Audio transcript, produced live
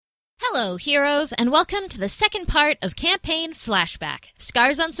Hello, heroes, and welcome to the second part of Campaign Flashback,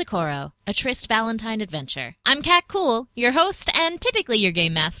 Scars on Socorro, a Trist Valentine adventure. I'm Cat Cool, your host and typically your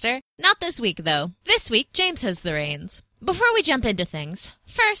game master. Not this week, though. This week, James has the reins. Before we jump into things,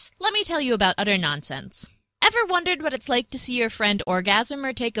 first, let me tell you about Utter Nonsense. Ever wondered what it's like to see your friend orgasm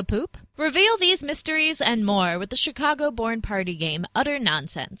or take a poop? Reveal these mysteries and more with the Chicago-born party game Utter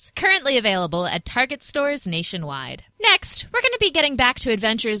Nonsense, currently available at Target stores nationwide. Next, we're going to be getting back to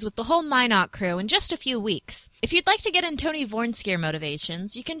adventures with the whole Minot crew in just a few weeks. If you'd like to get in Tony Vornskier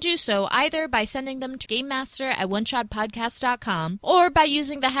motivations, you can do so either by sending them to GameMaster@OneShotPodcast.com or by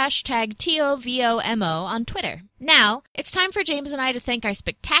using the hashtag TOVOMO on Twitter. Now, it's time for James and I to thank our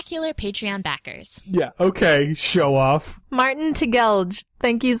spectacular Patreon backers. Yeah, okay, show off. Martin Tegelge,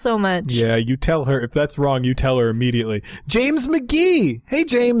 thank you so much. Yeah, you tell her. If that's wrong, you tell her immediately. James McGee! Hey,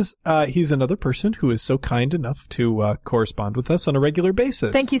 James. He's another person who is so kind enough to correspond with us on a regular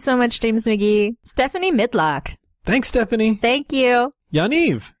basis. Thank you so much, James McGee. Stephanie Midlock. Thanks, Stephanie. Thank you.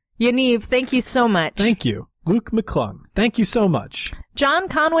 Yaniv. Yaniv, thank you so much. Thank you. Luke McClung. Thank you so much. John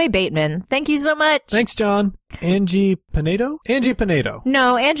Conway Bateman. Thank you so much. Thanks, John. Angie Pinedo? Angie Pinedo.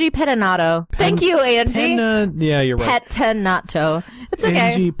 No, Angie Petinato. Thank you, Angie. Yeah, you're right. Petinato. It's okay.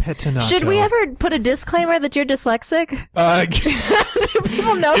 Angie Petinato. Should we ever put a disclaimer that you're dyslexic? Do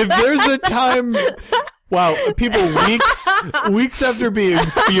people know if that? there's a time... Wow, people weeks after being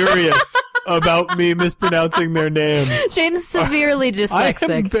furious about me mispronouncing their name. James severely dyslexic.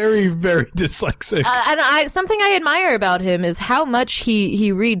 I am very, very dyslexic. And something I admire about him is how much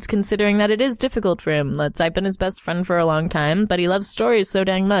he reads, considering that it is difficult for him. I've been his best friend for a long time, but he loves stories so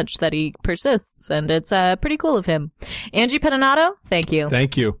dang much that he persists, and it's pretty cool of him. Angie Petinato, thank you.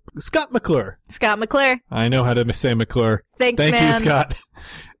 Thank you. Scott McClure. Scott McClure. I know how to say McClure. Thank you, man. Scott.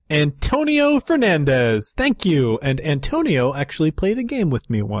 Antonio Fernandez, thank you. And Antonio actually played a game with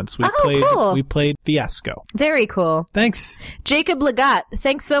me once. Cool. We played Fiasco. Very cool. Thanks. Jacob Legat,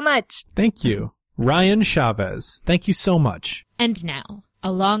 thanks so much. Thank you. Ryan Chavez, thank you so much. And now,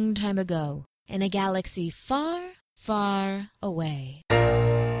 a long time ago, in a galaxy far, far away.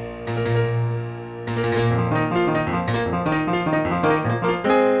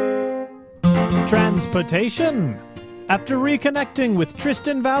 Transportation. After reconnecting with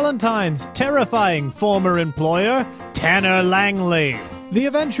Tristan Valentine's terrifying former employer, Tanner Langley, the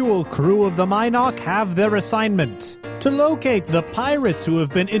eventual crew of the Minot have their assignment: to locate the pirates who have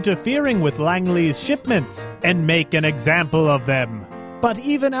been interfering with Langley's shipments and make an example of them. But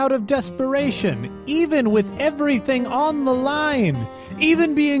even out of desperation, even with everything on the line,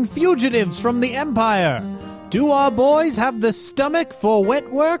 even being fugitives from the Empire, do our boys have the stomach for wet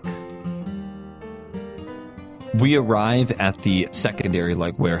work? We arrive at the secondary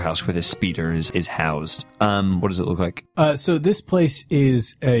warehouse where the speeder is housed. What does it look like? So this place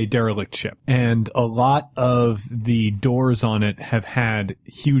is a derelict ship, and a lot of the doors on it have had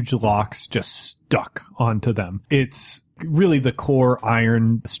huge locks just stuck onto them. It's really the core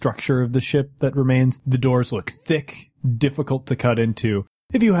iron structure of the ship that remains. The doors look thick, difficult to cut into.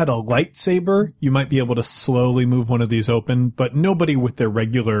 If you had a lightsaber, you might be able to slowly move one of these open, but nobody with their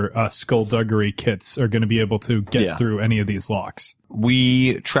regular skullduggery kits are going to be able to get through any of these locks.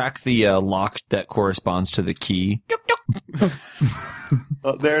 We track the lock that corresponds to the key.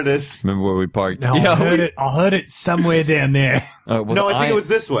 Oh, there it is. Remember where we parked? No, I heard it somewhere down there. No, I think it was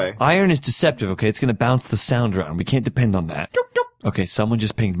this way. Iron is deceptive, okay? It's going to bounce the sound around. We can't depend on that. Okay, someone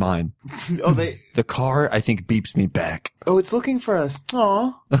just pinged mine. Oh, The car, I think, beeps me back. Oh, it's looking for us.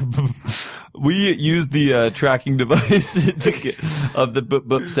 Aw. We use the tracking device of the boop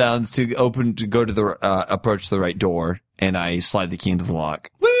boop sounds to go to the approach the right door, and I slide the key into the lock.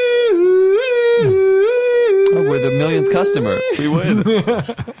 Oh, we're the millionth customer. We win.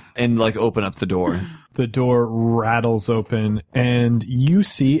 And open up the door. The door rattles open, and you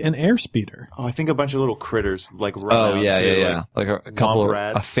see an airspeeder. Oh, I think a bunch of little critters run out. Oh, yeah. Like a couple of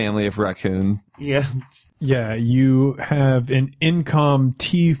rats. a family of raccoon. Yeah. Yeah, you have an Incom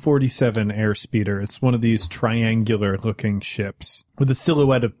T-47 airspeeder. It's one of these triangular-looking ships with a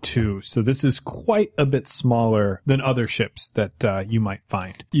silhouette of two, so this is quite a bit smaller than other ships that you might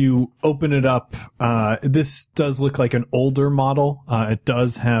find. You open it up. This does look like an older model. It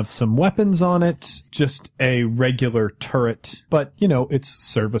does have some weapons on it, just a regular turret, but, it's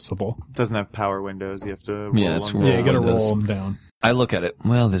serviceable. It doesn't have power windows. You have to roll them. Yeah, you gotta roll them down. I look at it.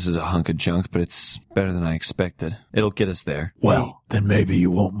 Well, this is a hunk of junk, but it's better than I expected. It'll get us there. Well, then maybe you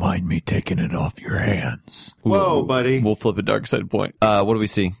won't mind me taking it off your hands. Whoa, buddy. We'll flip a dark side point. What do we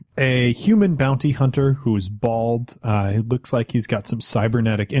see? a human bounty hunter who is bald. It looks like he's got some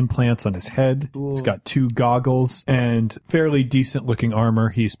cybernetic implants on his head. He's got 2 goggles and fairly decent looking armor.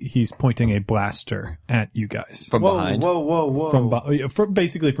 He's pointing a blaster at you guys. From Whoa, behind. whoa. From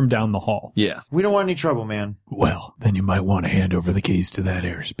basically from down the hall. Yeah. We don't want any trouble, man. Well, then you might want to hand over the keys to that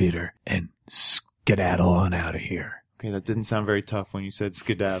airspeeder and skedaddle on out of here. Okay, that didn't sound very tough when you said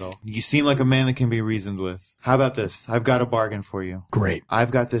skedaddle. You seem like a man that can be reasoned with. How about this? I've got a bargain for you. Great.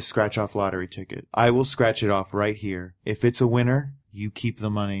 I've got this scratch-off lottery ticket. I will scratch it off right here. If it's a winner, you keep the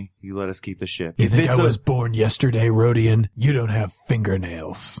money. You let us keep the ship. You If think it's I was born yesterday, Rodian? You don't have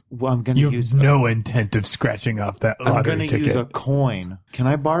fingernails. Well, I'm gonna You use have no intent of scratching off that I'm lottery gonna ticket. use a coin. Can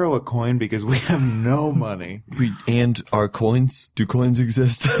I borrow a coin because we have no money? And our coins? Do coins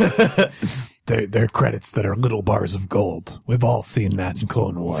exist? They're credits that are little bars of gold. We've all seen that in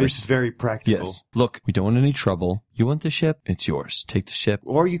Clone It's Wars. very practical. Yes. Look, we don't want any trouble. You want the ship? It's yours. Take the ship.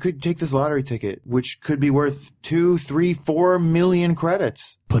 Or you could take this lottery ticket, which could be worth 2, 3, 4 million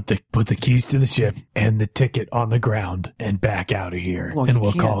credits. Put the keys to the ship and the ticket on the ground and back out of here, Well, and you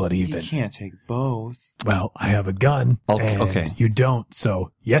we'll can't- call it even. You can't take both. Well, I have a gun, and Okay. you don't,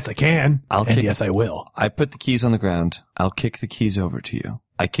 so yes, I can, I'll and kick- yes, I will. I put the keys on the ground. I'll kick the keys over to you.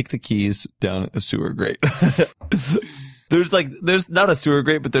 I kick the keys down a sewer grate. There's not a sewer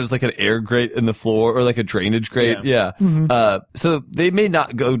grate, but there's like an air grate in the floor or like a drainage grate. Yeah. So they may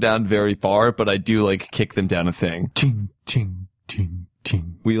not go down very far, but I do like kick them down a thing. Ching, ching, ching,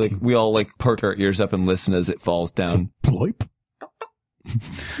 ching. We all like perk our ears up and listen as it falls down. Ploip.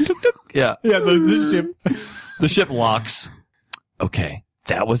 Yeah. Yeah, the ship. The ship locks. Okay.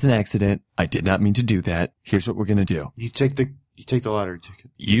 That was an accident. I did not mean to do that. Here's what we're going to do. You take the lottery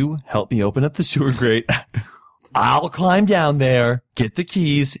ticket. You help me open up the sewer grate. I'll climb down there, get the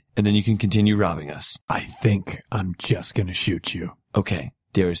keys, and then you can continue robbing us. I think I'm just gonna shoot you. Okay,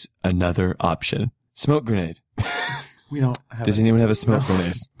 there's another option. Smoke grenade. We don't have Does any- anyone have a smoke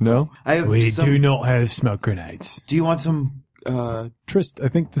grenade? No? I have We some, do not have smoke grenades. Do you want some Trist, I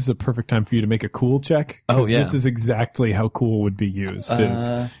think this is a perfect time for you to make a cool check. 'Cause Oh, yeah. This is exactly how cool would be used. Is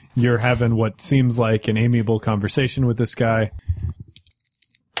you're having what seems like an amiable conversation with this guy.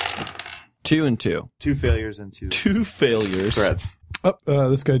 2 and 2. 2 failures and 2 2 failures. threats? Oh,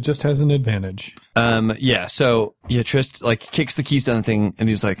 this guy just has an advantage. So Trist like kicks the keys down the thing and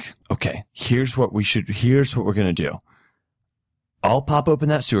he's like, okay, here's what we're gonna do. I'll pop open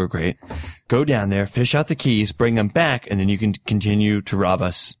that sewer grate, go down there, fish out the keys, bring them back, and then you can continue to rob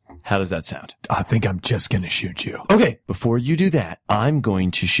us. How does that sound? I think I'm just gonna shoot you. Okay, before you do that, I'm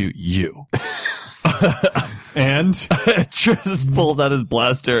going to shoot you. And Trist pulls out his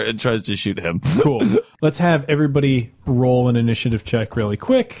blaster and tries to shoot him. cool. Let's have everybody roll an initiative check really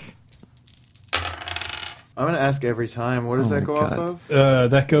quick. I'm going to ask every time. What does that go off of?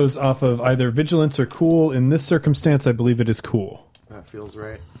 That goes off of either vigilance or cool. In this circumstance, I believe it is cool. That feels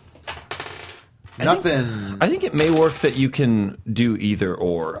right. Nothing. I think it may work that you can do either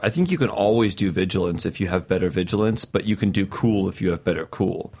or. I think you can always do vigilance if you have better vigilance, but you can do cool if you have better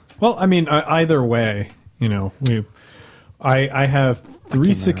cool. Well, I mean, either way, I have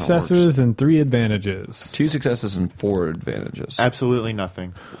 3 successes and 3 advantages. 2 successes and 4 advantages. Absolutely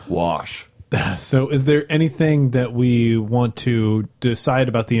nothing. Wash. So is there anything that we want to decide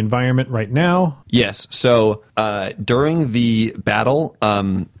about the environment right now? Yes. So during the battle,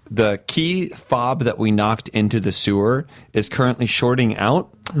 the key fob that we knocked into the sewer is currently shorting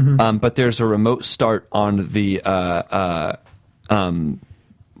out, but there's a remote start on the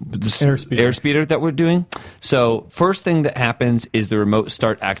airspeeder that we're doing. So first thing that happens is the remote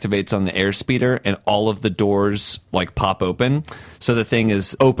start activates on the airspeeder and all of the doors like pop open. So the thing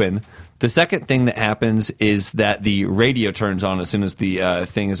is open. The second thing that happens is that the radio turns on as soon as the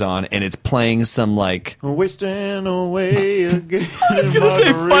thing is on, and it's playing some like Wasting away again. I was gonna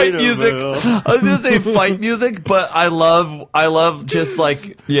say fight music, but I love just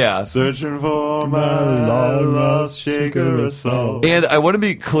like Searching for my lost shaker of salt. And I want to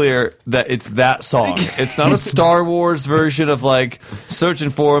be clear that it's that song. It's not a Star Wars version of like searching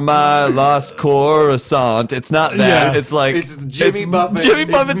for my lost croissant. It's not that. Yes. It's like It's Jimmy Buffett. Jimmy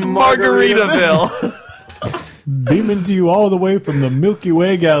It's Buffett's Margaritaville. Margaritaville. Beaming to you all the way from the Milky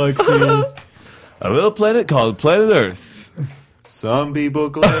Way galaxy. A little planet called Planet Earth. Some people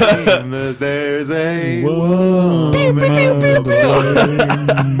claim that there's a woman.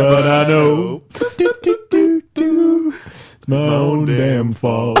 But I know it's my own damn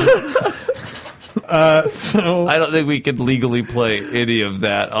fault. So I don't think we could legally play any of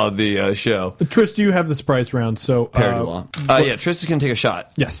that on the show. Trist, you have the surprise round, so Parody law. Yeah, Trist is going to take a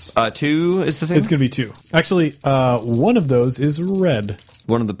shot. Yes. 2 is the thing? It's going to be 2. Actually, one of those is red.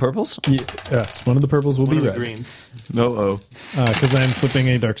 One of the purples? Yes, one of the purples will One be of the red. greens. No-oh. Because I'm flipping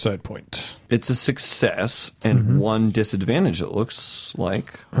a dark side point. It's a success and 1 disadvantage, it looks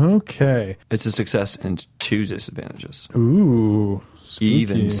like. Okay. It's a success and 2 disadvantages. Ooh. Spooky.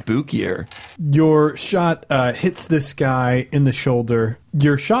 Even spookier. Your shot hits this guy in the shoulder.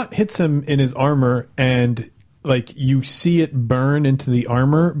 Your shot hits him in his armor, and like you see it burn into the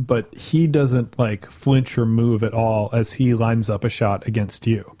armor, but he doesn't like flinch or move at all as he lines up a shot against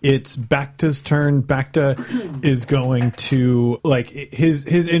you. It's Bacta's turn. Bacta is going to like his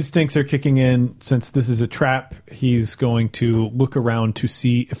instincts are kicking in. Since this is a trap, he's going to look around to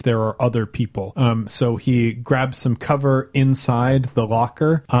see if there are other people. So he grabs some cover inside the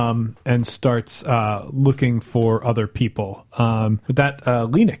locker and starts looking for other people. With that,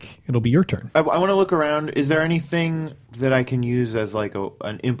 Lenik, it'll be your turn. I want to look around. Is there anything that I can use as like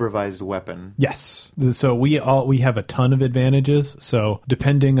an improvised weapon? Yes. So we have a ton of advantages. So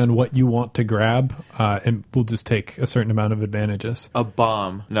depending on what you want to grab, and we'll just take a certain amount of advantages. A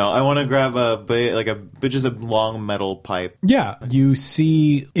bomb. No, I want to grab just a long metal pipe. Yeah. You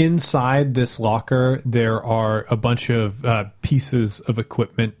see inside this locker, there are a bunch of pieces of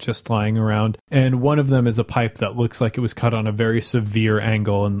equipment just lying around. And one of them is a pipe that looks like it was cut on a very severe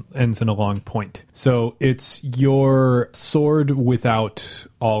angle and ends in a long point. So it's your sword without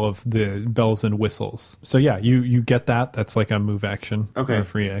all of the bells and whistles. So yeah, you get that. That's like a move action. Okay. Or a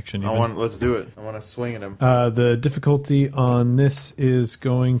free action. Even. Let's do it. I want to swing at him. The difficulty on this is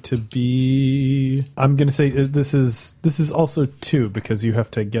going to be, I'm going to say this is also 2 because you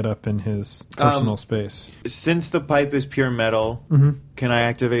have to get up in his personal space. Since the pipe is pure metal, can I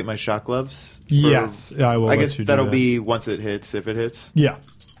activate my shock gloves? Yes, I will. I guess that'll be once it hits, if it hits. Yeah.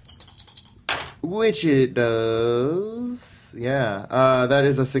 Which it does. Yeah. That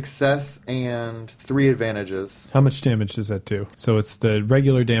is a success and 3 advantages. How much damage does that do? So it's the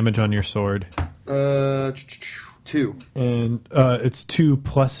regular damage on your sword. 2. And it's 2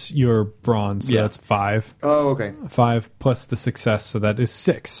 plus your bronze, so that's 5. Oh, okay. 5 plus the success, so that is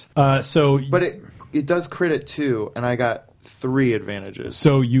 6. But it does crit at 2, and I got 3 advantages.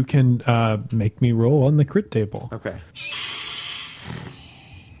 So you can make me roll on the crit table. Okay.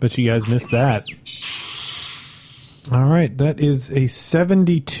 Bet you guys missed that. All right, that is a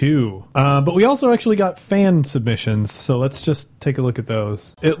 72. But we also actually got fan submissions, so let's just take a look at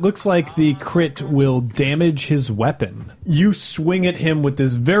those. It looks like the crit will damage his weapon. You swing at him with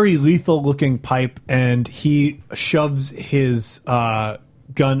this very lethal-looking pipe, and he shoves his gun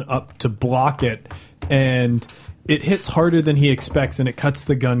up to block it, and it hits harder than he expects, and it cuts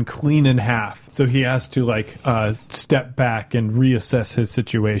the gun clean in half. So he has to step back and reassess his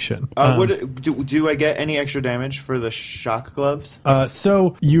situation. Do I get any extra damage for the shock gloves?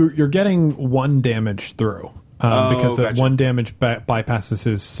 So you're getting 1 damage through. Because that gotcha. 1 damage bypasses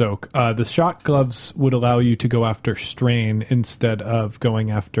his soak. The shock gloves would allow you to go after strain instead of going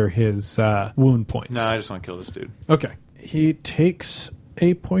after his wound points. No, I just want to kill this dude. Okay. He takes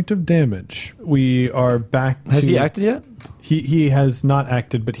a point of damage. We are back. Has he acted yet? He has not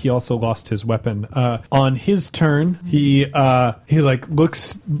acted, but he also lost his weapon. On his turn, he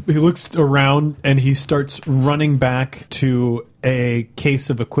looks around and he starts running back to a case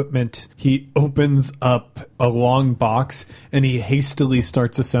of equipment. He opens up a long box and he hastily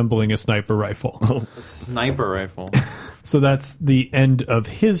starts assembling a sniper rifle. A sniper rifle. So that's the end of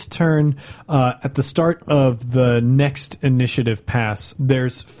his turn. At the start of the next initiative pass,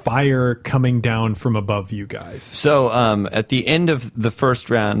 there's fire coming down from above you guys. So at the end of the first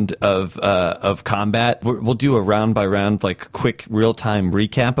round of combat, we'll do a round by round, like quick real time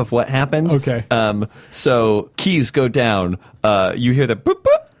recap of what happened. Okay. So keys go down. You hear the boop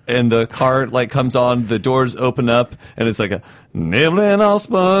boop. And the car comes on, the doors open up, and it's like a nibbling on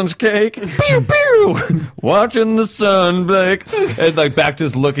sponge cake, pew pew, watching the sun bake, and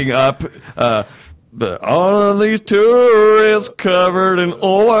Bacta's looking up. All of these tourists covered in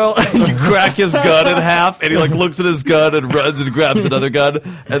oil, and you crack his gun in half, and he looks at his gun and runs and grabs another gun,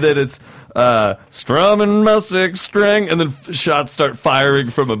 and then it's strumming my sixth string, and then shots start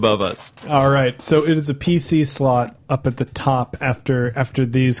firing from above us. All right, so it is a PC slot up at the top after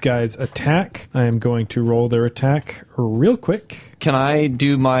these guys attack. I am going to roll their attack real quick. Can I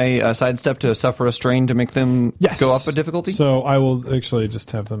do my sidestep to suffer a strain to make them go up a difficulty? So I will actually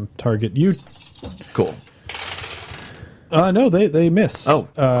just have them target you. Cool. No, they miss. Oh,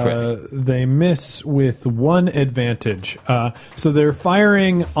 crap. They miss with one advantage. So they're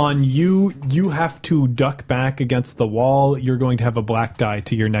firing on you. You have to duck back against the wall. You're going to have a black die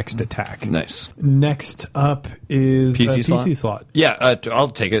to your next attack. Nice. Next up is PC slot. Yeah, I'll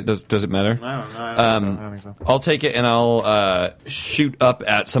take it. Does it matter? I don't think so. I'll take it and I'll shoot up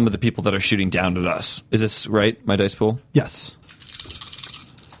at some of the people that are shooting down at us. Is this right, my dice pool? Yes.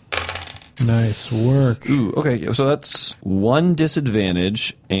 Nice work. Ooh, okay. So that's 1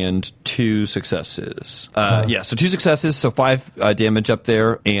 disadvantage and 2 successes. So 2 successes, so 5 damage up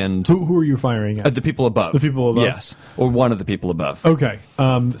there, and Who are you firing at? the people above. The people above? Yes, or one of the people above. Okay.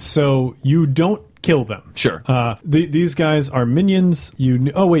 So you don't kill them. Sure. These guys are minions.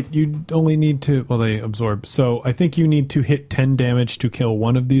 You only need to. Well, they absorb. So I think you need to hit 10 damage to kill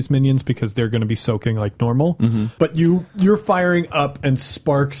one of these minions because they're going to be soaking like normal. Mm-hmm. But you're firing up, and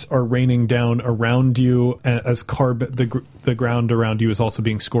sparks are raining down around you as carbon. The ground around you is also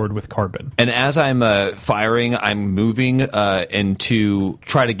being scored with carbon. And as I'm firing, I'm moving and to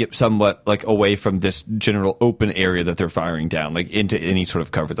try to get somewhat like away from this general open area that they're firing down, like into any sort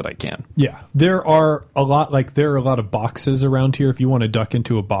of cover that I can. Yeah, there are a lot of boxes around here. If you want to duck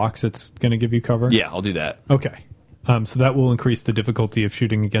into a box, it's going to give you cover. Yeah, I'll do that. Okay. So that will increase the difficulty of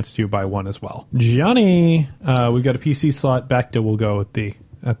shooting against you by 1 as well. Johnny, we've got a PC slot. Back to we'll go at the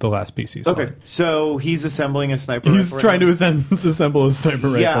last PC slot. Okay, so he's assembling a sniper He's rifle. trying to assemble a sniper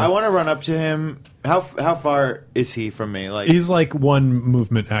rifle. Yeah, I want to run up to him. How far is he from me? Like He's like 1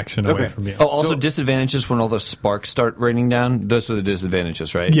 movement action away Okay. from you. Oh, also disadvantages when all the sparks start raining down. Those are the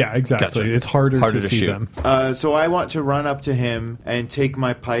disadvantages, right? Yeah, exactly. Gotcha. It's harder to see shoot. them. So I want to run up to him and take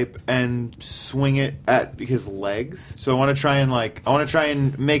my pipe and swing it at his legs. So I want to try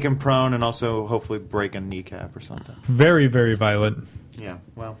and make him prone and also hopefully break a kneecap or something. Very, very violent. Yeah.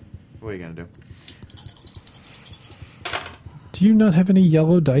 Well, what are you gonna do? Do you not have any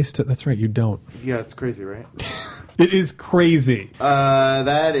yellow dice? That's right, you don't. Yeah, it's crazy, right? It is crazy.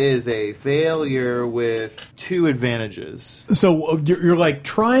 That is a failure with 2 advantages. So you're like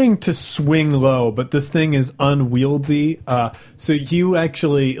trying to swing low, but this thing is unwieldy. So you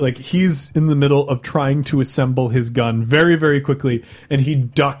actually he's in the middle of trying to assemble his gun very, very quickly, and he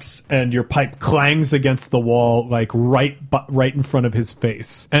ducks, and your pipe clangs against the wall right in front of his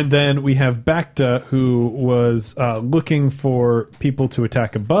face. And then we have Bacta, who was looking for people to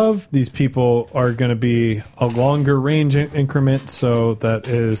attack above. These people are going to be a longer range increment, so that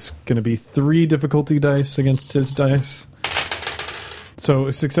is going to be 3 difficulty dice against his dice. So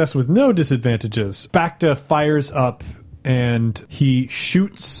a success with no disadvantages. Bacta fires up and he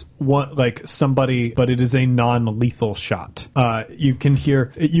shoots somebody, but it is a non-lethal shot. You can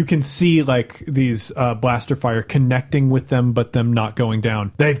see these blaster fire connecting with them, but them not going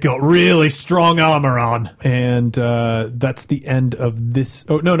down. They've got really strong armor on, and that's the end of this.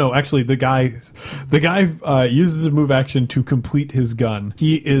 Oh no! Actually, the guy uses a move action to complete his gun.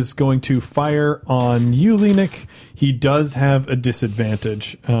 He is going to fire on you, Lenik. He does have a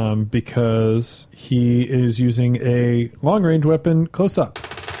disadvantage because he is using a long-range weapon close up.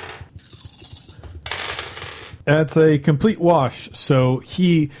 That's a complete wash. So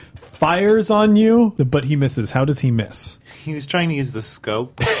he fires on you, but he misses. How does he miss? He was trying to use the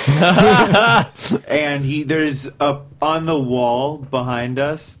scope. And there's on the wall behind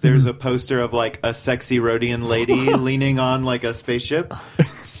us, there's a poster of a sexy Rhodian lady leaning on a spaceship.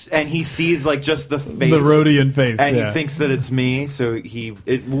 And he sees just the face. The Rhodian face. And he thinks that it's me, so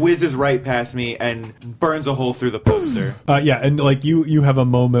it whizzes right past me and burns a hole through the poster. And you have a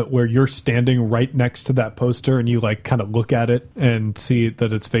moment where you're standing right next to that poster and you kind of look at it and see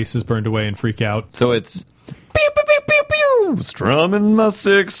that its face is burned away and freak out. So it's pew pew pew pew pew, strumming my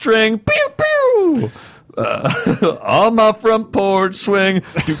 6-string, pew pew. On my front porch swing,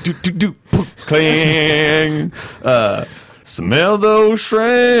 do do do do, cling. Smell those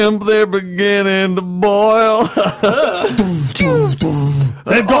shrimp, they're beginning to boil.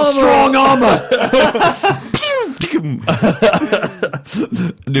 They've got strong armor.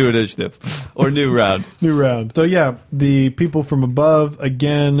 New initiative. Or new round. New round. So yeah, the people from above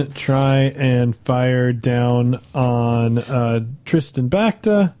again try and fire down on Tristan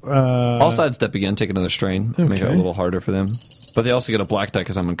Bacta. I'll sidestep again, take another strain, make it a Okay. little harder for them. But they also get a black die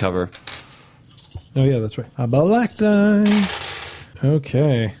because I'm in cover. Oh yeah, that's right. A black die.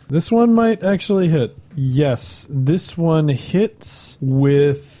 Okay. This one might actually hit. Yes, this one hits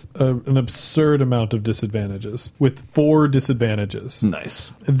with an absurd amount of disadvantages. With 4 disadvantages.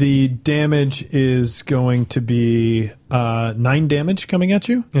 Nice. The damage is going to be 9 damage coming at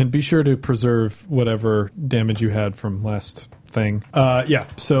you. And be sure to preserve whatever damage you had from last thing. Yeah.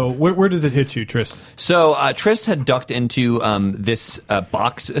 So where does it hit you, Trist? So Trist had ducked into this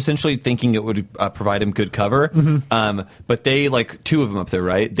box, essentially thinking it would provide him good cover. But they, like, two of them up there,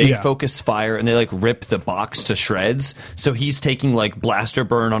 right? They focus fire and they, like, rip the box to shreds. So he's taking, like, blaster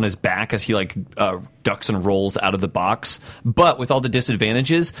burn on his back as he, like, ducks and rolls out of the box. But with all the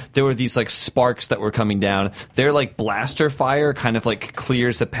disadvantages, there were these, like, sparks that were coming down. Their, like, blaster fire kind of, like,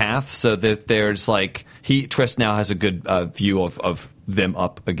 clears the path so that there's, like, Trist now has a good view of them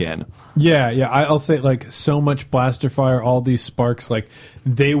up again. Yeah. I'll say, like, so much blaster fire, all these sparks, like,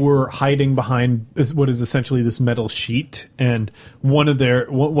 they were hiding behind what is essentially this metal sheet, and one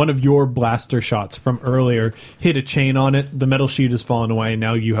of your blaster shots from earlier hit a chain on it. The metal sheet has fallen away, and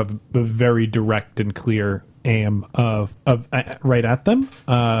now you have a very direct and clear aim of right at them.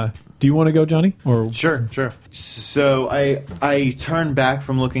 Do you want to go, Johnny? Or Sure. So I turn back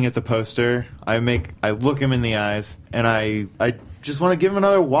from looking at the poster. I look him in the eyes, and I just want to give him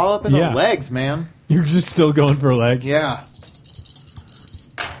another wallop in the legs, man. You're just still going for a leg? Yeah,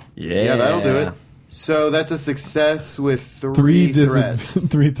 that'll do it. So that's a success with three threats.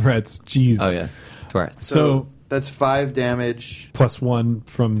 3 threats. Jeez. Oh, yeah. All right. So that's 5 damage. Plus 1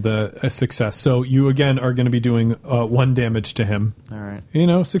 from the success. So you, again, are going to be doing 1 damage to him. All right. You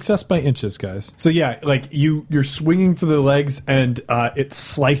know, success by inches, guys. So, yeah, like, you're swinging for the legs, and it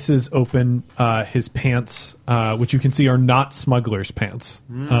slices open his pants, which you can see are not smuggler's pants.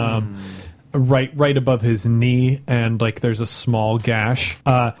 Right above his knee, and, like, there's a small gash.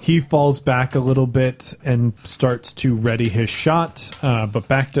 He falls back a little bit and starts to ready his shot, but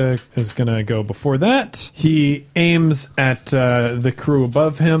Bacta is going to go before that. He aims at the crew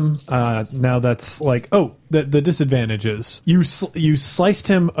above him. Now that's like, the disadvantages. You sliced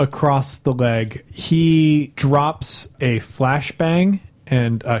him across the leg. He drops a flashbang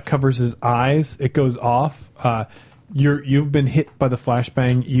and covers his eyes. It goes off. You've been hit by the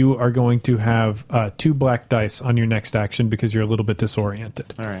flashbang. You are going to have 2 black dice on your next action because you're a little bit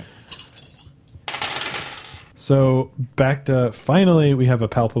disoriented. All right. So Bacta, finally, we have a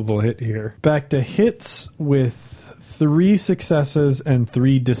palpable hit here. Bacta hits with 3 successes and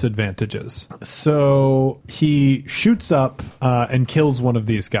 3 disadvantages. So he shoots up and kills one of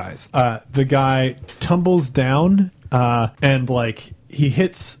these guys. The guy tumbles down and, like, he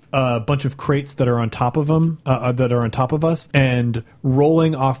hits a bunch of crates that are on top of him, that are on top of us, and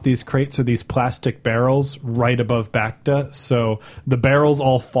rolling off these crates are these plastic barrels right above Bacta. So the barrels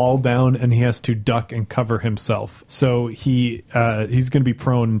all fall down, and he has to duck and cover himself. So he's going to be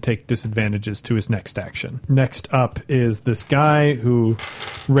prone and take disadvantages to his next action. Next up is this guy who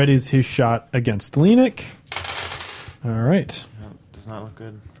readies his shot against Lenik. All right. Does not look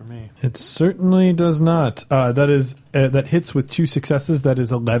good for me. It certainly does not. That hits with 2 successes. That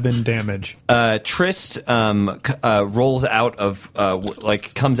is 11 damage. Trist rolls out of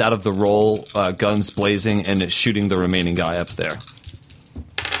comes out of the roll, guns blazing, and is shooting the remaining guy up there.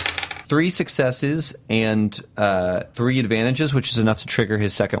 3 successes and 3 advantages, which is enough to trigger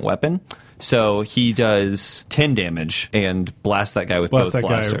his second weapon. So he does 10 damage and blasts that guy with both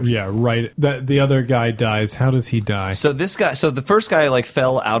blasters. Guy, yeah, right. The other guy dies. How does he die? So the first guy, like,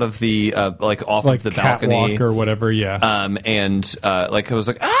 fell out of the off of the balcony or whatever. Yeah. And it was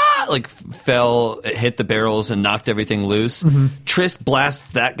like, like, fell, hit the barrels and knocked everything loose. Trist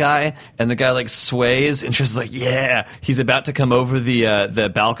blasts that guy, and the guy, like, sways, and Trist is like, yeah. He's about to come over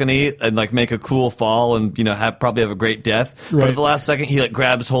the balcony and, like, make a cool fall and, you know, probably have a great death. Right. But at the last second, he, like,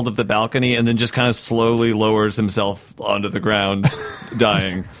 grabs hold of the balcony and then just kind of slowly lowers himself onto the ground,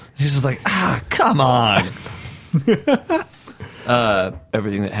 dying. He's just like, come on.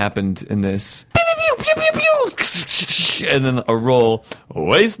 Everything that happened in this. And then a roll.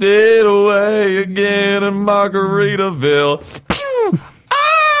 Wasted away again in Margaritaville.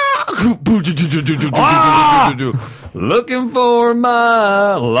 Looking for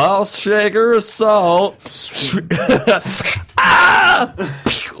my lost shaker of salt.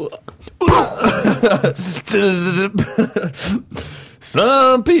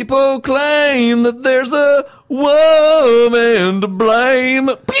 Some people claim that there's a woman to blame.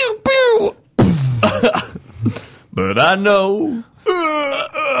 Pew, pew. But I know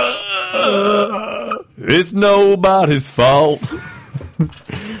it's nobody's fault.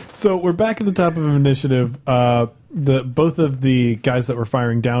 So we're back at the top of initiative. Both of the guys that were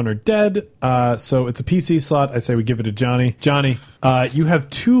firing down are dead. So it's a PC slot. I say we give it to Johnny. Johnny, you have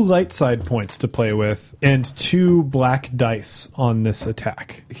 2 light side points to play with and 2 black dice on this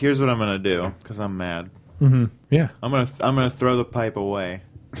attack. Here's what I'm gonna do because I'm mad. Yeah, I'm gonna throw the pipe away,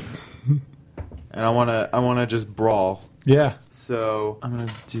 and I wanna just brawl Yeah. So I'm going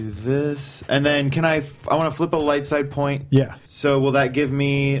to do this. And then I want to flip a light side point. Yeah. So will that give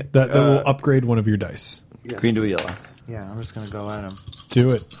me... That will upgrade one of your dice. Yes. Green to a yellow. Yeah, I'm just going to go at him. Do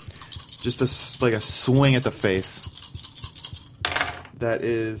it. Just a swing at the face. That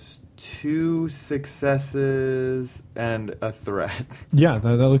is 2 successes and a threat. Yeah,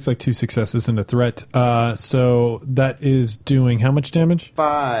 that looks like 2 successes and a threat. So that is doing how much damage?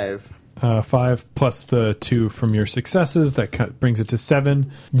 5. 5 plus the 2 from your successes. That brings it to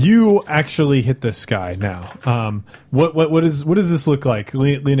 7. You actually hit this guy now. What does this look like?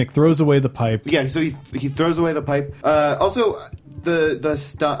 Lenik throws away the pipe. Yeah, so he throws away the pipe. Also, the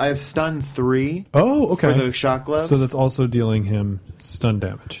stun, I have stun 3. Oh, okay. For the shock gloves. So that's also dealing him stun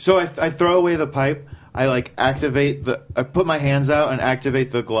damage. So I throw away the pipe. I activate I put my hands out and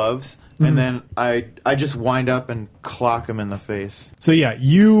activate the gloves. And then I just wind up and clock him in the face. So yeah,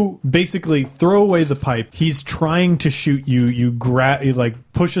 you basically throw away the pipe. He's trying to shoot you. You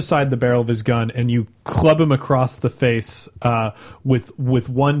push aside the barrel of his gun and you club him across the face with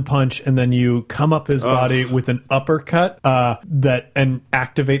one punch, and then you come up his body with an uppercut and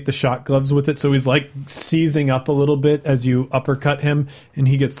activate the shock gloves with it. So he's seizing up a little bit as you uppercut him, and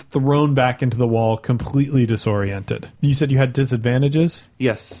he gets thrown back into the wall, completely disoriented. You said you had disadvantages?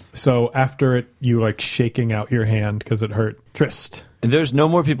 Yes. So after it, you shaking out your hand because it hurt. Trist. And there's no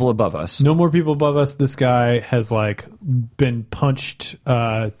more people above us. No more people above us. This guy has been punched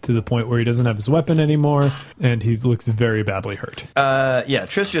to the point where he doesn't have his weapon anymore, and he looks very badly hurt. Yeah,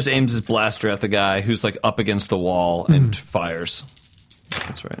 Triss just aims his blaster at the guy who's up against the wall and fires.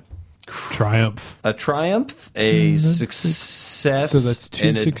 That's right. Triumph. A triumph, a success, So that's 2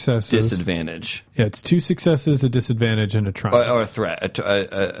 and successes. a disadvantage. Yeah, it's 2 successes, a disadvantage, and a triumph. Or a threat.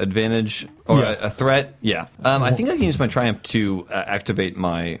 A advantage or a threat. Yeah. I think I can use my triumph to activate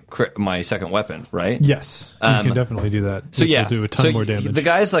my second weapon, right? Yes, you can definitely do that. So It'll do a ton more damage. The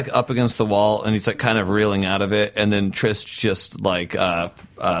guy's up against the wall, and he's kind of reeling out of it, and then Triss just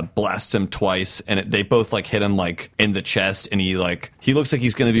blasts him twice, and they both hit him in the chest, and he looks like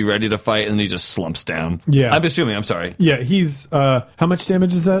he's going to be ready to fight, and then he just slumps down. Yeah. I'm assuming. I'm sorry. Yeah, he's how much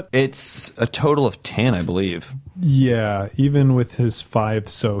damage is that? It's a total of 10, I believe. Yeah, even with his 5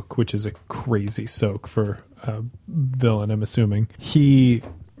 soak, which is a crazy soak for a villain, I'm assuming. He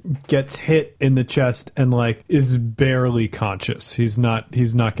gets hit in the chest and is barely conscious. He's not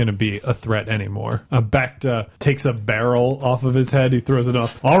going to be a threat anymore. Bacta takes a barrel off of his head. He throws it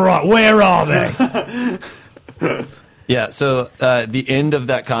up. All right, where are they? Yeah, so the end of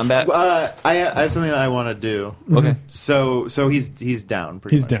that combat. I have something that I want to do. Okay. So he's down.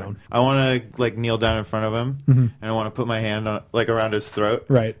 He's much. down. I want to kneel down in front of him, and I want to put my hand on around his throat.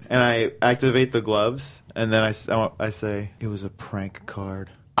 Right. And I activate the gloves, and then I say it was a prank card.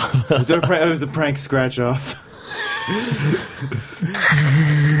 It was a prank scratch off.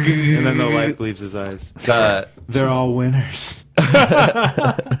 And then the life leaves his eyes. They're all winners.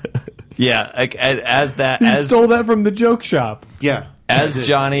 Yeah, as stole that from the joke shop. Yeah. As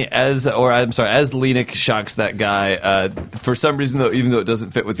Johnny, as Lenik shocks that guy, for some reason, though, even though it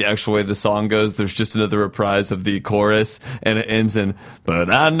doesn't fit with the actual way the song goes, there's just another reprise of the chorus, and it ends in,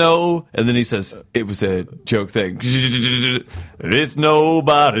 but I know, and then he says, it was a joke thing. It's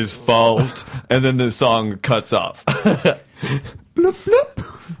nobody's fault. And then the song cuts off. Bloop, bloop.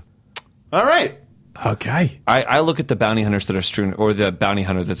 All right. Okay. I look at the bounty hunters that are strewn, or the bounty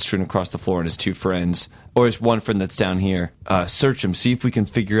hunter that's strewn across the floor and his 2 friends, or his one friend that's down here. Search them, see if we can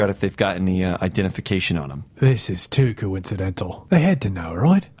figure out if they've got any identification on them. This is too coincidental. They had to know,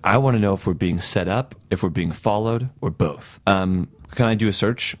 right? I want to know if we're being set up, if we're being followed, or both. Can I do a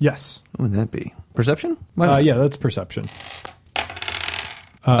search? Yes. What would that be? Perception? Yeah, that's perception.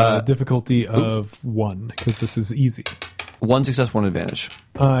 Difficulty of 1, because this is easy. 1 success, 1 advantage.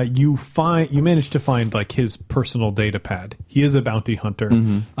 You manage to find his personal data pad. He is a bounty hunter.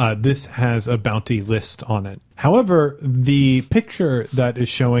 Mm-hmm. This has a bounty list on it. However, the picture that is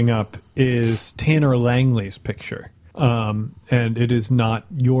showing up is Tanner Langley's picture, and it is not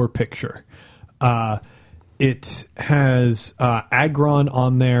your picture. It has Agron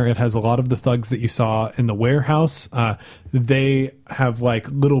on there. It has a lot of the thugs that you saw in the warehouse. They have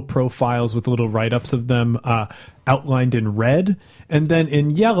little profiles with little write-ups of them outlined in red. And then in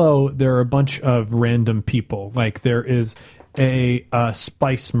yellow, there are a bunch of random people. There is a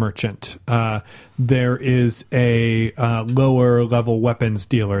spice merchant. There is a lower level weapons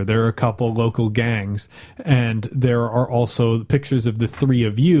dealer. There are a couple local gangs. And there are also pictures of the 3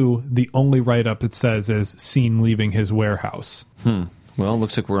 of you. The only write-up it says is seen leaving his warehouse. Well,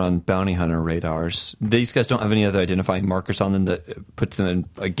 looks like we're on bounty hunter radars. These guys don't have any other identifying markers on them that puts them in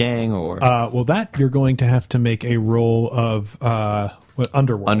a gang or... Well, that you're going to have to make a roll of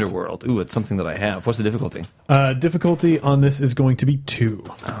Underworld. Underworld. Ooh, it's something that I have. What's the difficulty? Difficulty on this is going to be 2.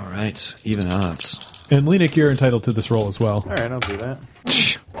 All right. Even odds. And Lenik, you're entitled to this roll as well. All right, I'll do that.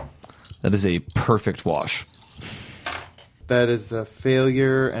 That is a perfect wash. That is a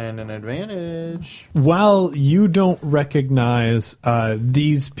failure and an advantage. While you don't recognize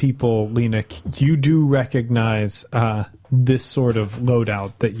these people, Lenik, you do recognize this sort of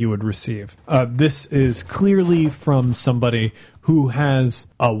loadout that you would receive. This is clearly from somebody who has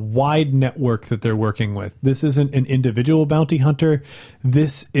a wide network that they're working with. This isn't an individual bounty hunter.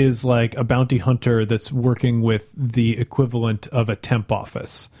 This is like a bounty hunter that's working with the equivalent of a temp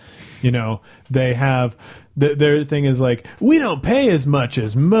office. You know, they have... Their thing is like, we don't pay as much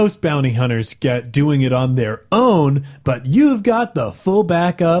as most bounty hunters get doing it on their own, but you've got the full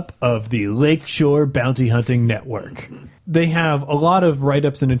backup of the Lakeshore Bounty Hunting Network. They have a lot of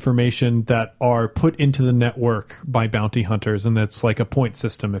write-ups and information that are put into the network by bounty hunters, and that's like a point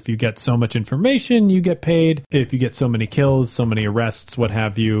system. If you get so much information, you get paid. If you get so many kills, so many arrests, what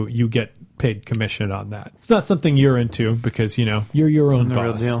have you, you get paid commission on that. It's not something you're into because, you know, you're your own boss. The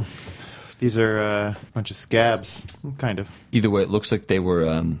real deal. These are a bunch of scabs, kind of. Either way, it looks like they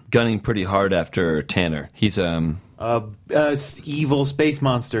were gunning pretty hard after Tanner. He's evil space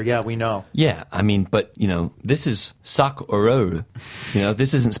monster. Yeah, we know. Yeah, I mean, but you know, this is Sakura. You know,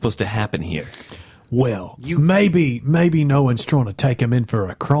 this isn't supposed to happen here. Well, maybe no one's trying to take him in for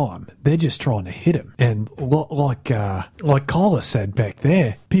a crime. They're just trying to hit him. And like Carla said back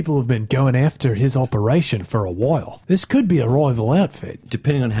there, people have been going after his operation for a while. This could be a rival outfit.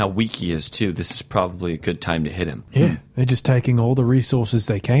 Depending on how weak he is, too, this is probably a good time to hit him. Yeah, they're just taking all the resources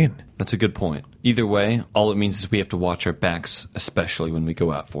they can. That's a good point. Either way, all it means is we have to watch our backs, especially when we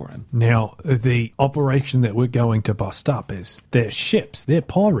go out for him. Now, the operation that we're going to bust up is their ships. They're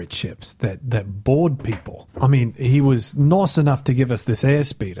pirate ships that board people. I mean, he was nice enough to give us this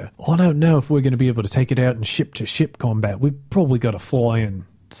airspeeder. I don't know if we're going to be able to take it out in ship-to-ship combat. We've probably got to fly in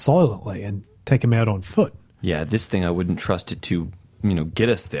silently and take him out on foot. Yeah, this thing I wouldn't trust it to, you know, get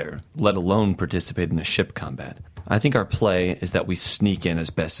us there, let alone participate in a ship combat. I think our play is that we sneak in as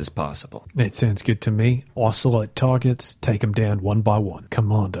best as possible. That sounds good to me. Isolate targets, take them down one by one,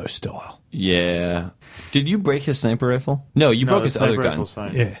 commando style. Yeah. Did you break his sniper rifle? No, you broke his other gun.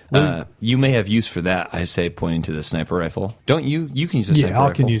 Fine. Yeah. You may have use for that, I say, pointing to the sniper rifle. Don't you? You can use a sniper rifle. Yeah,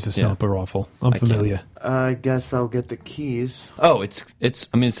 I can use a sniper rifle. I'm familiar. I guess I'll get the keys. Oh, it's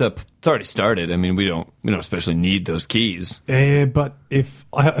already started. I mean, we don't especially need those keys. But if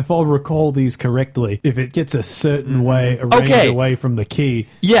I'll recall these correctly, if it gets a certain way arranged away from the key.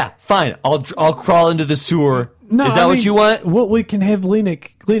 Yeah, fine. I'll crawl into the sewer. No, is that what you want? Well, we can have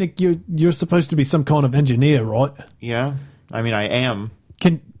Lenik. Lenik, you're supposed to be some kind of engineer, right? Yeah. I mean, I am.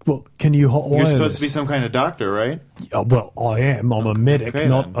 Can you hotwire You're supposed this? to be some kind of doctor, right? Well, I am. I'm a medic,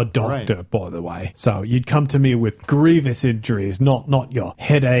 not a doctor, by the way. So you'd come to me with grievous injuries, not your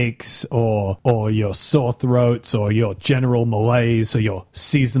headaches or your sore throats or your general malaise or your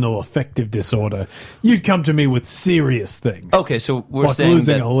seasonal affective disorder. You'd come to me with serious things. Okay, so we're like saying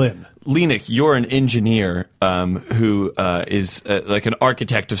losing that a limb. Lenik, you're an engineer who is like an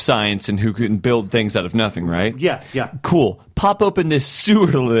architect of science and who can build things out of nothing, right? Yeah. Cool. Pop open this sewer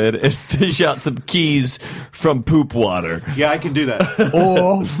lid and fish out some keys from poop water. Yeah, I can do that.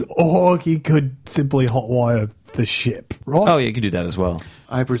 or he could simply hotwire the ship, right? Oh, yeah, you could do that as well.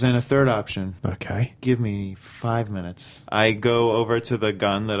 I present a third option. Okay. Give me 5 minutes. I go over to the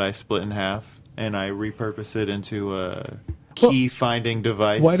gun that I split in half, and I repurpose it into a key-finding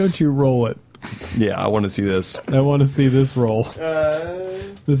device. Why don't you roll it? Yeah, I want to see this. I want to see this roll.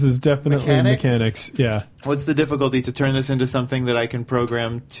 This is definitely mechanics. Yeah. What's the difficulty to turn this into something that I can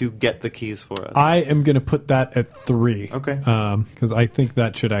program to get the keys for us? I am going to put that at 3. Okay. Because I think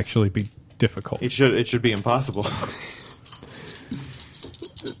that should actually be difficult. It should be impossible.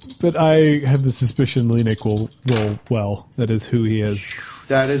 But I have the suspicion Lenik will roll well. That is who he is.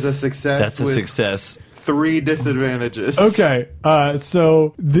 That is a success. That's a success. 3 disadvantages. Okay,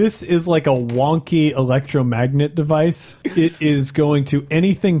 so this is like a wonky electromagnet device. It is going to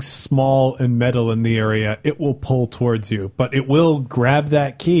anything small and metal in the area, it will pull towards you. But it will grab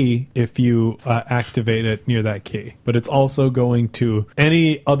that key if you activate it near that key. But it's also going to,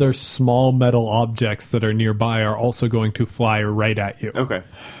 any other small metal objects that are nearby are also going to fly right at you. Okay.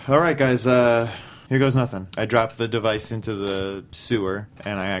 All right, guys. Here goes nothing. I drop the device into the sewer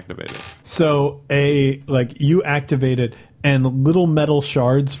and I activate it. So you activate it, and little metal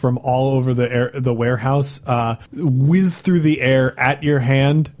shards from all over the warehouse whiz through the air at your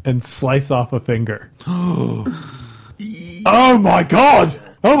hand and slice off a finger. Oh my god!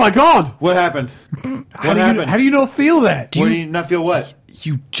 Oh my god! What happened? How do you not feel that? Do you not feel what?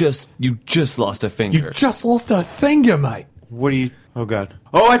 You just lost a finger. You just lost a finger, mate. What do you... Oh, God.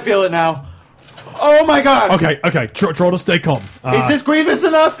 Oh, I feel it now. Oh, my God. Okay. Try to stay calm. Is this grievous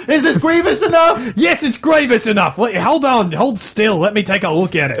enough? Yes, it's grievous enough. Wait, hold on. Hold still. Let me take a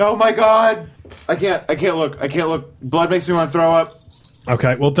look at it. Oh, my God. I can't look. Blood makes me want to throw up.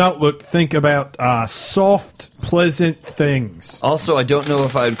 Okay, well, don't look. Think about soft, pleasant things. Also, I don't know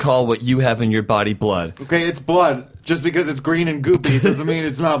if I would call what you have in your body blood. Okay, it's blood. Just because it's green and goopy doesn't mean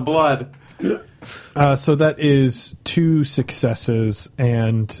it's not blood. So that is 2 successes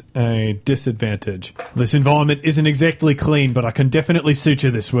and a disadvantage. This environment isn't exactly clean, but I can definitely suture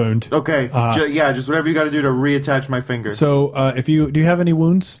this wound. Okay, just whatever you got to do to reattach my finger. So, do you have any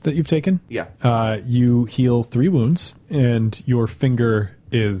wounds that you've taken? Yeah. You heal 3 wounds, and your finger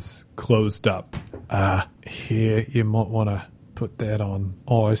is closed up. Here, you might want to put that on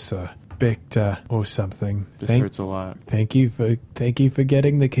ice, Becta or something. This hurts a lot. Thank you for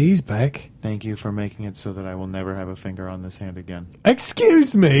getting the keys back. Thank you for making it so that I will never have a finger on this hand again.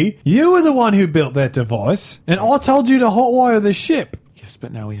 Excuse me, you were the one who built that device, and I told you to hotwire the ship. Yes,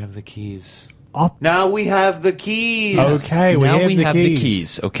 but now we have the keys. Okay, we have the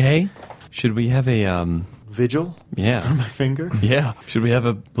keys. Okay, should we have a vigil? Yeah. For my finger? Yeah. Should we have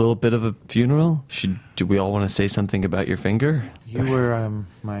a little bit of a funeral? Do we all want to say something about your finger? You were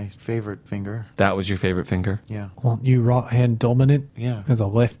my favorite finger. That was your favorite finger? Yeah. Aren't you right-hand dominant? Yeah. As a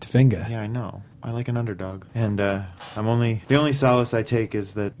left finger. Yeah, I know. I like an underdog. And the only solace I take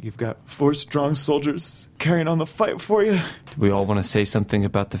is that you've got 4 strong soldiers carrying on the fight for you. Do we all want to say something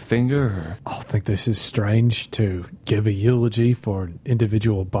about the finger? Or? I think this is strange to give a eulogy for an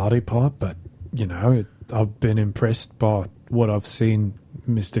individual body part, but, I've been impressed by what I've seen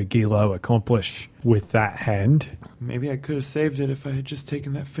Mr. Gilo accomplish with that hand. Maybe I could have saved it if I had just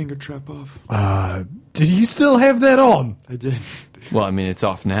taken that finger trap off. Did you still have that on? I did. Well, I mean, it's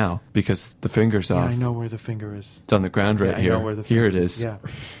off now because the finger's off. Yeah, I know where the finger is. It's on the ground right here. I know where the here it is. Yeah.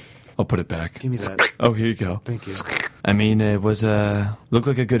 I'll put it back. Give me that. Oh, here you go. Thank you. I mean, it was looked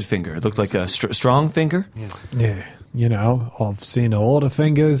like a good finger. It looked like a strong finger. Yes. Yeah. I've seen a lot of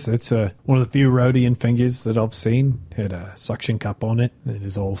fingers. It's one of the few Rhodian fingers that I've seen. Had a suction cup on it. It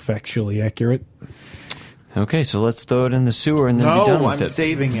is all factually accurate. Okay, so let's throw it in the sewer and then be done with it. No, I'm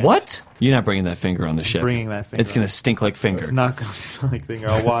saving it. What? You're not bringing that finger on the ship. Bringing that finger. It's going to stink like finger. It's not going to stink like finger.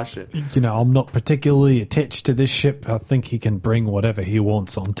 I'll wash it. I'm not particularly attached to this ship. I think he can bring whatever he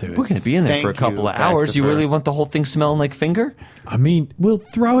wants onto it. We're going to be in there for a couple of hours. You really want the whole thing smelling like finger? I mean, we'll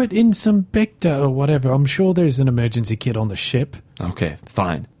throw it in some Becta or whatever. I'm sure there's an emergency kit on the ship. Okay,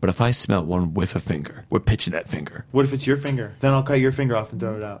 fine. But if I smell one whiff of finger, we're pitching that finger. What if it's your finger? Then I'll cut your finger off and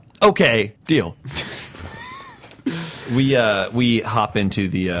throw it out. Okay, deal. We hop into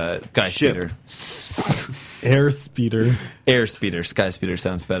the Sky Speeder. Air Speeder. Air Speeder. Sky Speeder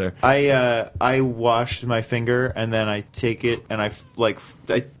sounds better. I wash my finger and then I take it and I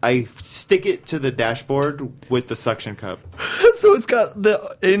stick it to the dashboard with the suction cup. So it's got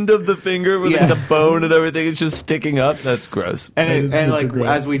the end of the finger with like the bone and everything. It's just sticking up. That's gross. And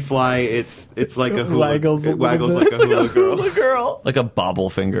as we fly, it's like a hula. It waggles like a hula girl. Like a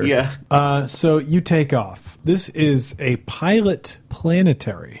bobble finger. Yeah. So you take off. This is a pilot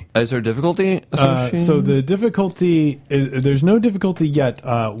planetary. Is there difficulty? So the difficulty there's no difficulty yet.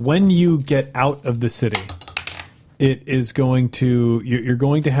 When you get out of the city, it is going to you're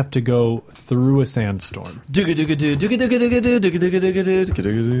going to have to go through a sandstorm. I'll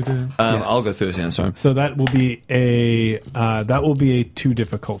go through a sandstorm. So that will be a 2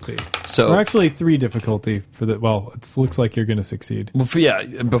 difficulty. So or actually 3 difficulty for the. Well, it looks like you're going to succeed. Well,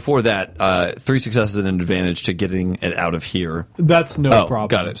 before that, 3 successes and an advantage to getting it out of here. That's no problem.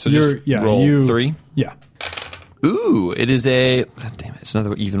 Got it. So just roll 3. Yeah. Ooh, it is a. God damn it! It's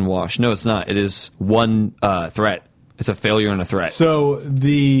another even wash. No, it's not. It is 1 threat. It's a failure and a threat. So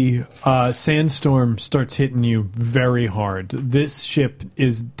the sandstorm starts hitting you very hard. This ship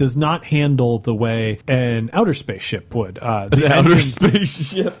does not handle the way an outer space ship would. An outer space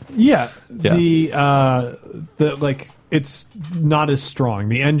ship? Yeah. The it's not as strong.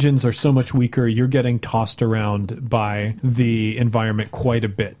 The engines are so much weaker. You're getting tossed around by the environment quite a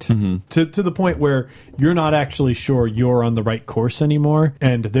bit to the point where you're not actually sure you're on the right course anymore,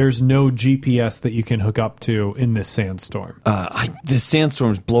 and there's no GPS that you can hook up to in this sandstorm. This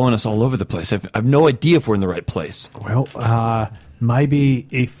sandstorm's blowing us all over the place. I've no idea if we're in the right place. Well, maybe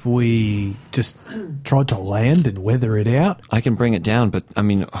if we just tried to land and weather it out. I can bring it down, but I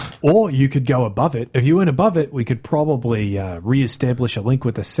mean... Or you could go above it. If you went above it, we could probably reestablish a link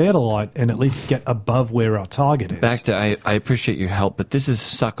with the satellite and at least get above where our target is. Back to, I appreciate your help, but this is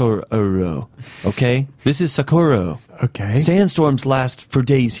Sapporo, okay? This is Sapporo. Okay. Sandstorms last for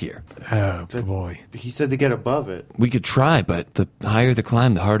days here. Oh, boy. He said to get above it. We could try, but the higher the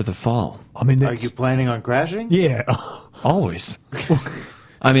climb, the harder the fall. I mean, Are you planning on crashing? Yeah. Always.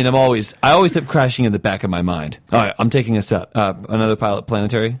 I mean, I always have crashing in the back of my mind. All right, I'm taking us up. Another pilot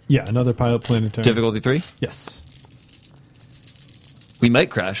planetary. Yeah, another pilot planetary. Difficulty 3? Yes. We might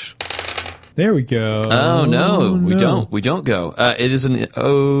crash. There we go. Oh, no, we don't. We don't go. It's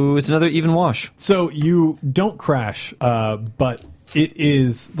another even wash. So you don't crash, but it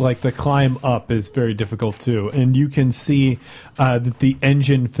is like the climb up is very difficult too. And you can see that the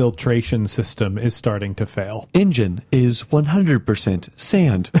engine filtration system is starting to fail. Engine is 100%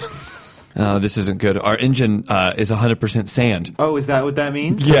 sand. This isn't good. Our engine is 100% sand. Oh, is that what that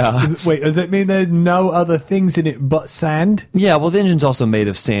means? Yeah. Does it mean there's no other things in it but sand? Yeah, well, the engine's also made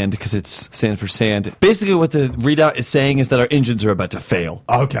of sand because it's sand for sand. Basically, what the readout is saying is that our engines are about to fail.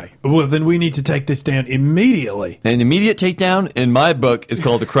 Okay. Well, then we need to take this down immediately. An immediate takedown in my book is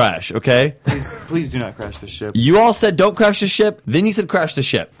called a crash, okay? Please do not crash the ship. You all said don't crash the ship, then you said crash the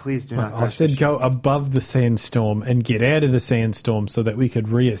ship. Please do not I crash the said ship. go above the sandstorm and get out of the sandstorm so that we could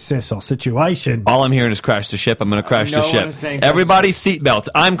reassess our situation. All I'm hearing is crash the ship. I'm going to crash No the one ship. is saying crash Everybody seatbelts.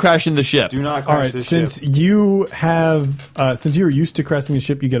 I'm crashing the ship. Do not All crash right, the since ship. you have, since you're used to crashing the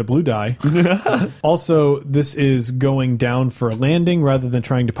ship, you get a blue die. Also, this is going down for a landing rather than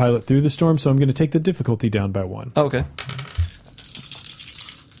trying to pilot through the storm, so I'm going to take the difficulty down by 1. Okay.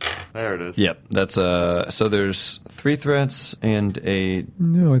 There it is. Yep. That's so there's 3 threats and a.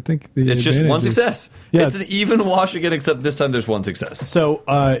 No, I think It's just one success. Yeah. It's an even wash again, except this time there's 1 success. So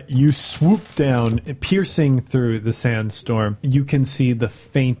you swoop down, piercing through the sandstorm. You can see the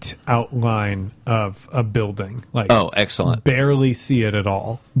faint outline of a building. Like, Oh, excellent. barely see it at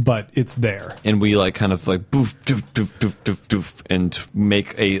all, but it's there. And we kind of boof, doof, doof, doof, doof, doof, and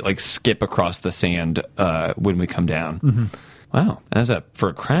make a skip across the sand when we come down. Mm-hmm. Wow, for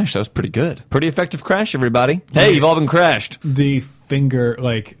a crash, that was pretty good. Pretty effective crash, everybody. Hey, you've all been crashed. The finger,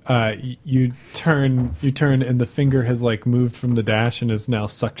 you turn, and the finger has moved from the dash and is now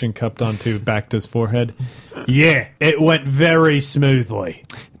suction cupped onto Bacta's forehead. Yeah, it went very smoothly.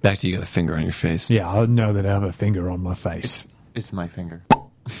 Back to you got a finger on your face. Yeah, I know that I have a finger on my face. It's my finger.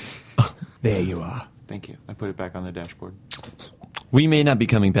 There you are. Thank you. I put it back on the dashboard. We may not be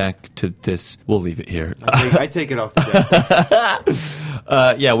coming back to this. We'll leave it here. I take it off the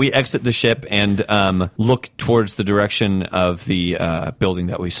dashboard. Yeah, we exit the ship and look towards the direction of the building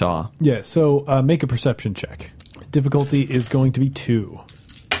that we saw. Yeah, so make a perception check. Difficulty is going to be 2.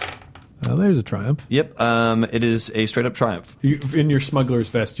 There's a triumph. Yep, it is a straight-up triumph. In your smuggler's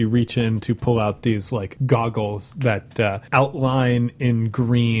vest, you reach in to pull out these goggles that outline in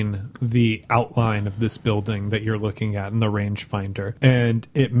green the outline of this building that you're looking at in the rangefinder, and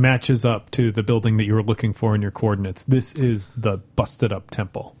it matches up to the building that you were looking for in your coordinates. This is the busted up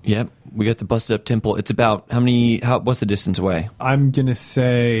temple. Yep, we got the busted-up temple. It's about what's the distance away? I'm gonna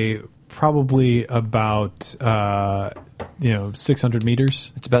say probably about 600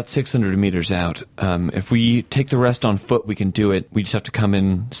 meters. It's about 600 meters out. If we take the rest on foot, we can do it. We just have to come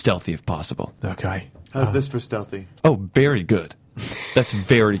in stealthy if possible. Okay. How's this for stealthy? Oh, very good. That's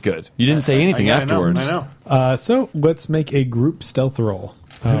very good. You didn't say anything afterwards. I know. So let's make a group stealth roll.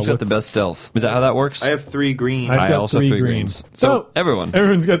 Who's got the best stealth? Is that how that works? I have 3 green. I've got also 3 have 3 greens. So everyone.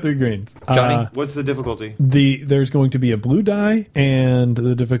 Everyone's got 3 greens. Johnny? What's the difficulty? There's going to be a blue die, and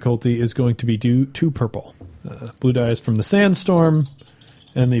the difficulty is going to be 2 purple. Blue die is from the sandstorm,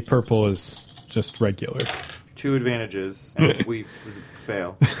 and the purple is just regular. 2 advantages, and we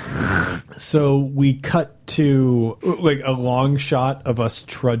fail. So we cut to a long shot of us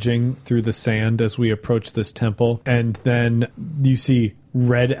trudging through the sand as we approach this temple, and then you see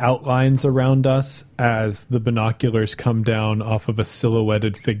red outlines around us as the binoculars come down off of a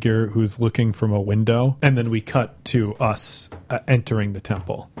silhouetted figure who's looking from a window, and then we cut to us entering the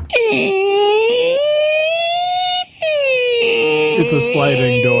temple. It's a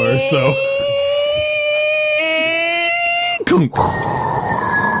sliding door, so...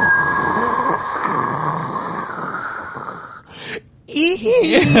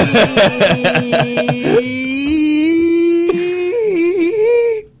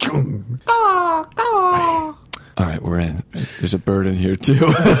 All right, we're in. There's a bird in here,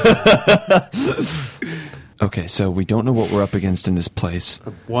 too. Okay, so we don't know what we're up against in this place.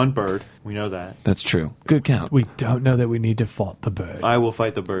 One bird. We know that. That's true. Good count. We don't know that we need to fight the bird. I will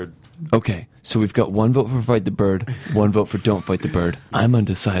fight the bird. Okay, so we've got one vote for fight the bird, one vote for don't fight the bird. I'm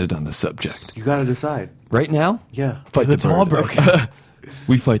undecided on the subject. You gotta decide. Right now? Yeah. Fight the bird. Okay.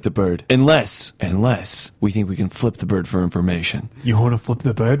 We fight the bird. Unless we think we can flip the bird for information. You want to flip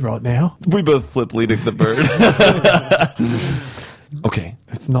the bird right now? We both flip leading the bird. Okay.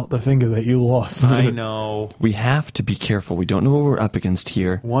 It's not the finger that you lost. I know. We have to be careful. We don't know what we're up against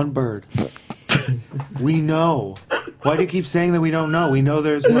here. One bird. We know. Why do you keep saying that we don't know? We know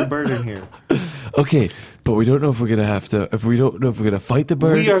there's one bird in here. Okay, but we don't know if we're gonna have to. If we don't know if we're gonna fight the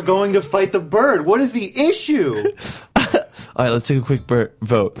bird. We are going to fight the bird. What is the issue? All right, let's take a quick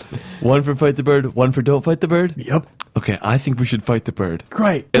vote. One for fight the bird, one for don't fight the bird? Yep. Okay, I think we should fight the bird.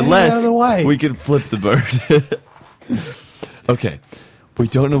 Great. Get Unless it out of the way. we can flip the bird. Okay, we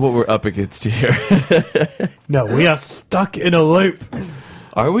don't know what we're up against here. No, we are stuck in a loop.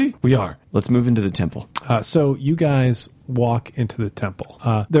 Are we? We are. Let's move into the temple. So you guys walk into the temple.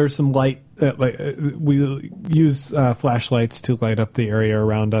 There's some light. We use flashlights to light up the area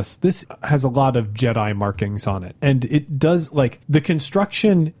around us. This has a lot of Jedi markings on it. And it does, the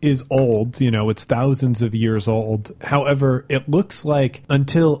construction is old. It's thousands of years old. However, it looks like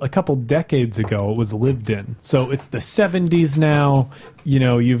until a couple decades ago it was lived in. So it's the 70s now.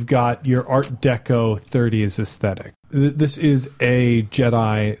 You've got your Art Deco 30s aesthetic. This is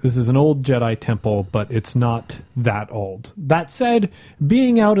an old Jedi temple, but it's not that old. That said,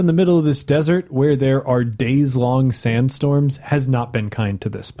 being out in the middle of this desert where there are days-long sandstorms has not been kind to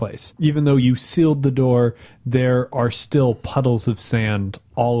this place. Even though you sealed the door, there are still puddles of sand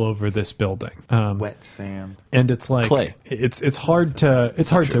all over this building. Wet sand. And it's like clay. It's hard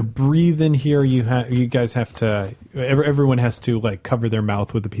to breathe in here. You guys have to. Everyone has to cover their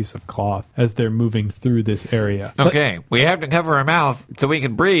mouth with a piece of cloth as they're moving through this area. Okay, we have to cover our mouth so we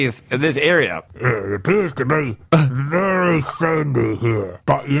can breathe in this area. It appears to be very sandy here.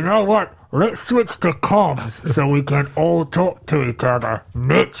 But you know what? Let's switch to comms so we can all talk to each other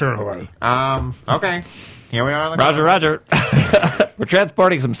naturally. Okay. Here we are. Roger. We're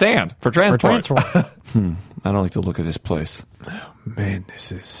transporting some sand for transport. I don't like the look of this place. Oh, man,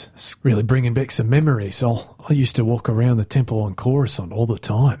 this is really bringing back some memories. I used to walk around the temple on Coruscant all the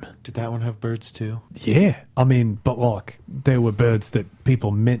time. Did that one have birds too? Yeah, but they were birds that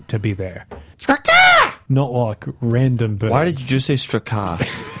people meant to be there. Not like random birds. Why did you just say Straka?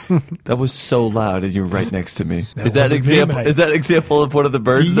 That was so loud, and you're right next to me. Is that wasn't example of one of the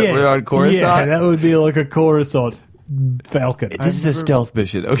birds that were on Coruscant? Yeah, that would be like a Coruscant falcon. This is a stealth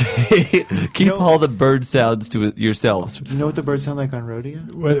mission, okay? Keep all the bird sounds to yourselves. You know what the birds sound like on rodeo?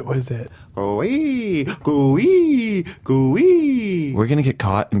 What is that? Gooey, gooey, gooey. We're gonna get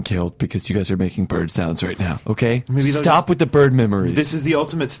caught and killed because you guys are making bird sounds right now, okay? Maybe they'll Stop with the bird memories. This is the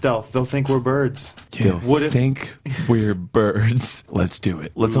ultimate stealth. They'll think we're birds. They'll think we're birds. Let's do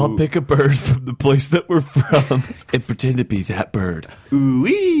it. Let's all pick a bird from the place that we're from and pretend to be that bird.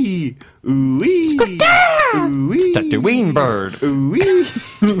 Ooh-wee, ooh-wee, ooh-wee. Tatooine bird. Ooh-wee,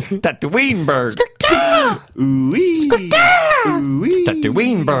 Tatooine bird. ooh-wee, ooh-wee.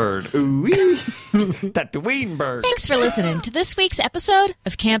 Tatooine bird. Ooh-wee. Tatooine bird. Thanks for listening to this week's episode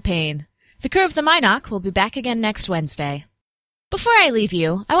of Campaign. The crew of the Minoc will be back again next Wednesday. Before I leave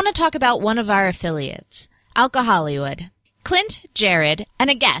you, I want to talk about one of our affiliates, Alka Hollywood. Clint, Jared, and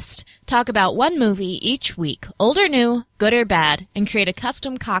a guest talk about one movie each week, old or new, good or bad, and create a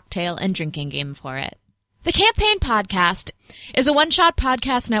custom cocktail and drinking game for it. The Campaign Podcast is a one-shot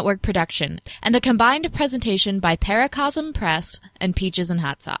podcast network production and a combined presentation by Paracosm Press and Peaches and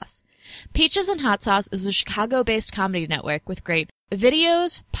Hot Sauce. Peaches and Hot Sauce is a Chicago-based comedy network with great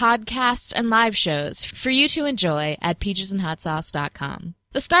videos, podcasts, and live shows for you to enjoy at peachesandhotsauce.com.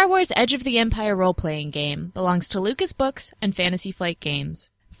 The Star Wars Edge of the Empire role-playing game belongs to Lucas Books and Fantasy Flight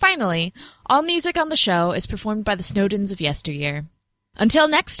Games. Finally, all music on the show is performed by the Snowdens of yesteryear. Until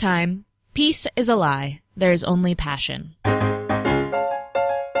next time, peace is a lie. There is only passion.